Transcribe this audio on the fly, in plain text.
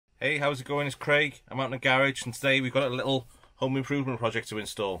Hey, how's it going? It's Craig. I'm out in the garage and today we've got a little home improvement project to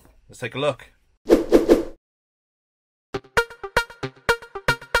install. Let's take a look.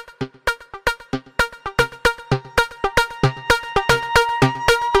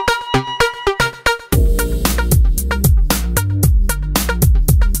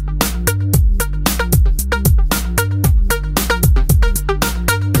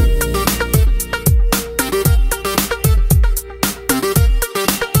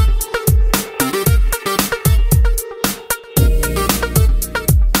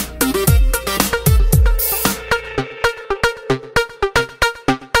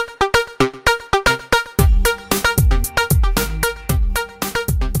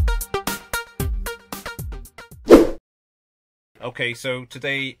 Okay, so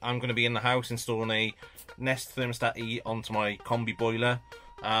today I'm going to be in the house installing a Nest Thermostat E onto my Combi Boiler.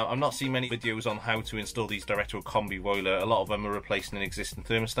 I've not seen many videos on how to install these direct to a Combi Boiler. A lot of them are replacing an existing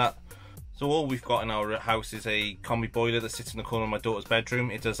thermostat. So all we've got in our house is a Combi Boiler that sits in the corner of my daughter's bedroom.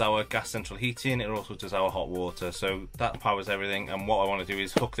 It does our gas central heating, it also does our hot water, so that powers everything. And what I want to do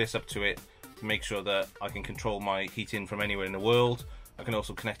is hook this up to it to make sure that I can control my heating from anywhere in the world. I can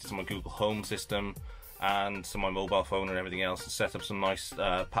also connect it to my Google Home system and to my mobile phone and everything else, and set up some nice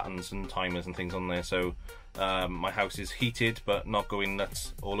patterns and timers and things on there, so my house is heated but not going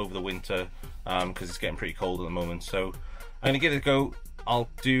nuts all over the winter because it's getting pretty cold at the moment. So I'm going to give it a go. I'll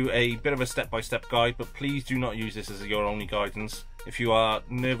do a bit of a step-by-step guide, but please do not use this as your only guidance. If you are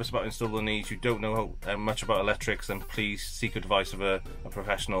nervous about installing these, you don't know much about electrics, then please seek advice of a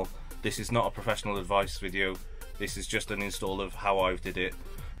professional. This is not a professional advice video, this is just an install of how I did it.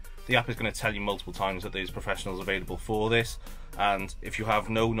 The app is going to tell you multiple times that there's professionals available for this, and if you have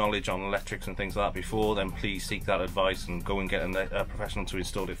no knowledge on electrics and things like that before, then please seek that advice and go and get a professional to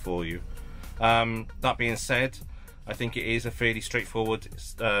install it for you. That being said, I think it is a fairly straightforward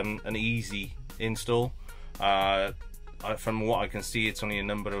and easy install. From what I can see, it's only a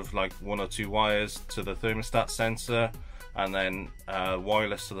number of like 1 or 2 wires to the thermostat sensor and then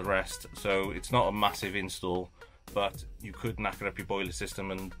wireless to the rest, so it's not a massive install, but you could knacker up your boiler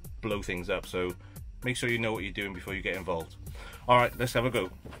system and blow things up, so make sure you know what you're doing before you get involved. Alright, let's have a go.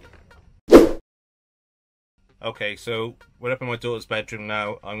 Okay, so we're up in my daughter's bedroom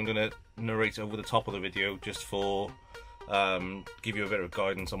now. I'm going to narrate over the top of the video just for give you a bit of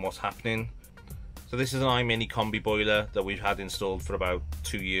guidance on what's happening. So this is an iMini Combi Boiler that we've had installed for about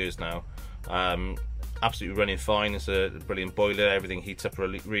 2 years now. Absolutely running fine. It's a brilliant boiler, everything heats up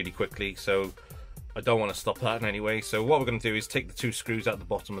really quickly, so I don't want to stop that in any way. So what we're going to do is take the 2 screws out the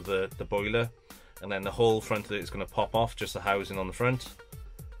bottom of the boiler, and then the whole front of it is going to pop off, just the housing on the front.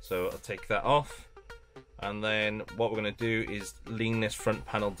 So I'll take that off, and then what we're going to do is lean this front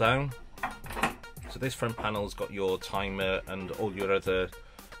panel down. So this front panel's got your timer and all your other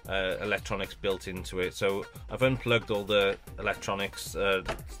electronics built into it. So I've unplugged all the electronics, so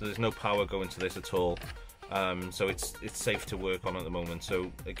there's no power going to this at all. So it's safe to work on at the moment.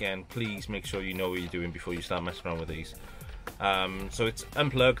 So again, please make sure you know what you're doing before you start messing around with these. So it's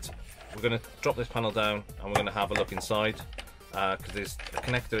unplugged. We're going to drop this panel down and we're going to have a look inside, because there's a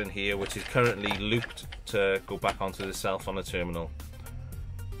connector in here which is currently looped to go back onto the self on the terminal.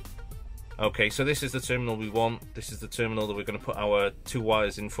 Okay, so this is the terminal we want. This is the terminal that we're going to put our 2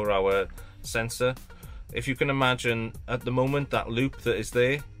 wires in for our sensor. If you can imagine, at the moment that loop that is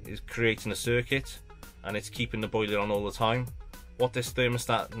there is creating a circuit and it's keeping the boiler on all the time. What this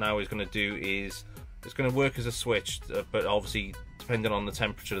thermostat now is going to do is it's going to work as a switch, but obviously depending on the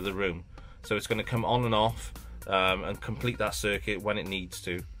temperature of the room. So it's going to come on and off and complete that circuit when it needs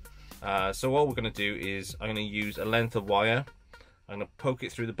to. So what we're going to do is I'm going to use a length of wire. I'm going to poke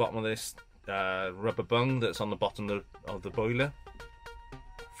it through the bottom of this rubber bung that's on the bottom of the boiler,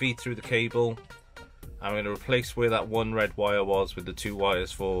 feed through the cable. I'm going to replace where that 1 red wire was with the 2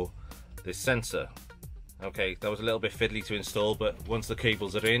 wires for this sensor. Okay, that was a little bit fiddly to install, but once the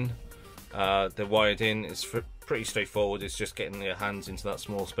cables are in, they're wired in, it's pretty straightforward. It's just getting your hands into that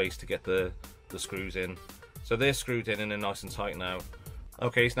small space to get the screws in. So they're screwed in and they're nice and tight now.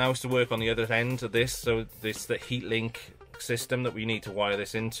 Okay, so now it's to work on the other end of this. So this is the heat link system that we need to wire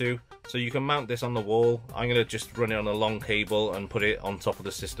this into. So you can mount this on the wall. I'm going to just run it on a long cable and put it on top of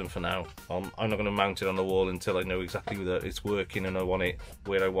the system for now. I'm not going to mount it on the wall until I know exactly that it's working and I want it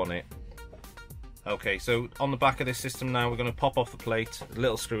where I want it. Okay, so on the back of this system now, we're going to pop off the plate, a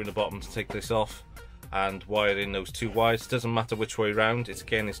little screw in the bottom to take this off, and wire in those 2 wires. It doesn't matter which way around, it's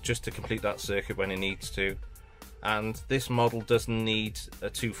just to complete that circuit when it needs to. And this model doesn't need a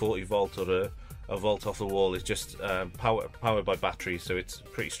 240 volt or a volt off the wall. It's just powered by batteries, so it's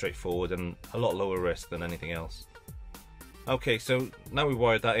pretty straightforward and a lot lower risk than anything else. Okay, so now we've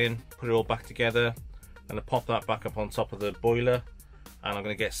wired that in, put it all back together. I'm going to pop that back up on top of the boiler, and I'm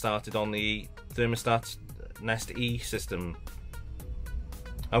going to get started on the thermostat Nest E system.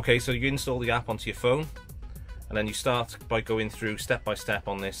 Okay, so you install the app onto your phone, and then you start by going through step by step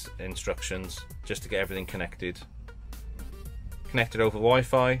on this instructions just to get everything connected. Connect it over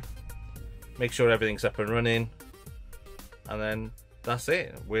Wi-Fi, make sure everything's up and running, and then that's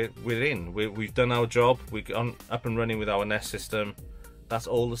it. We're in. We've done our job. We're up and running with our Nest system. That's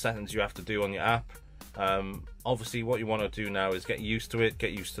all the settings you have to do on your app. Obviously what you want to do now is get used to it,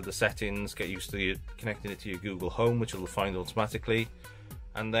 get used to the settings, get used to connecting it to your Google Home, which it will find automatically,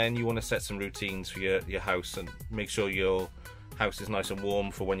 and then you want to set some routines for your house and make sure your house is nice and warm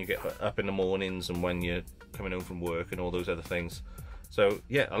for when you get up in the mornings and when you're coming home from work and all those other things. So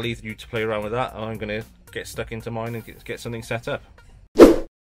yeah, I'll leave you to play around with that, and I'm going to get stuck into mine and get something set up.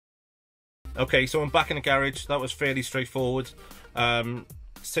 Okay, so I'm back in the garage. That was fairly straightforward.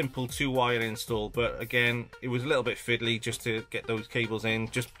 Simple 2-wire install, but again, it was a little bit fiddly just to get those cables in,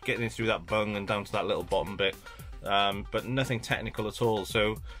 just getting through that bung and down to that little bottom bit, but nothing technical at all.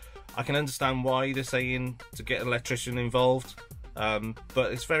 So I can understand why they're saying to get an electrician involved,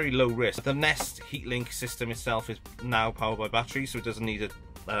 but it's very low risk. The Nest heat link system itself is now powered by battery, so it doesn't need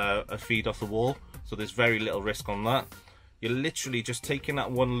a feed off the wall, so there's very little risk on that. You're literally just taking that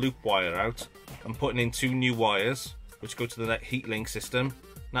one loop wire out and putting in 2 new wires which go to the heat link system.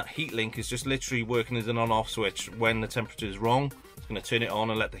 That heat link is just literally working as an on-off switch. When the temperature is wrong, it's going to turn it on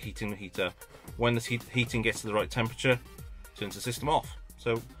and let the heating heat up. When the heating gets to the right temperature, turns the system off.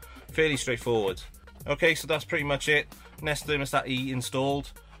 So fairly straightforward. Okay, so that's pretty much it. Nest Thermostat E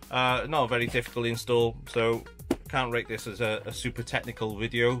installed. Not a very difficult install, so can't rate this as a super technical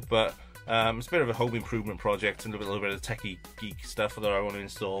video, but it's a bit of a home improvement project and a little bit of techie geek stuff that I want to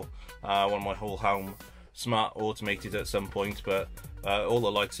install. I want my whole home smart automated at some point, but all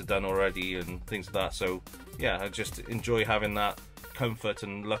the lights are done already and things like that. So yeah, I just enjoy having that comfort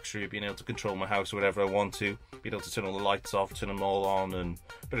and luxury of being able to control my house whatever I want to, being able to turn all the lights off, turn them all on, and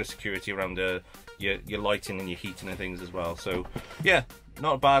a bit of security around your lighting and your heating and things as well. So yeah,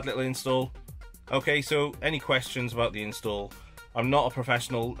 not a bad little install. Okay, so any questions about the install? I'm not a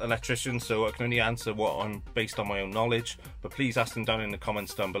professional electrician, so I can only answer what I'm based on my own knowledge, but please ask them down in the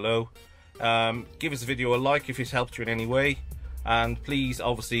comments down below. Give us the video a like if it's helped you in any way, and please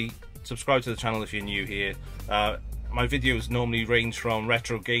obviously subscribe to the channel if you're new here. My videos normally range from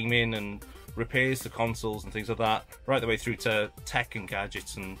retro gaming and repairs to consoles and things like that, right the way through to tech and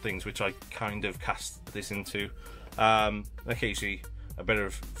gadgets and things, which I kind of cast this into. Occasionally a bit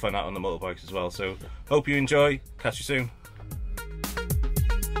of fun out on the motorbikes as well. So hope you enjoy. Catch you soon.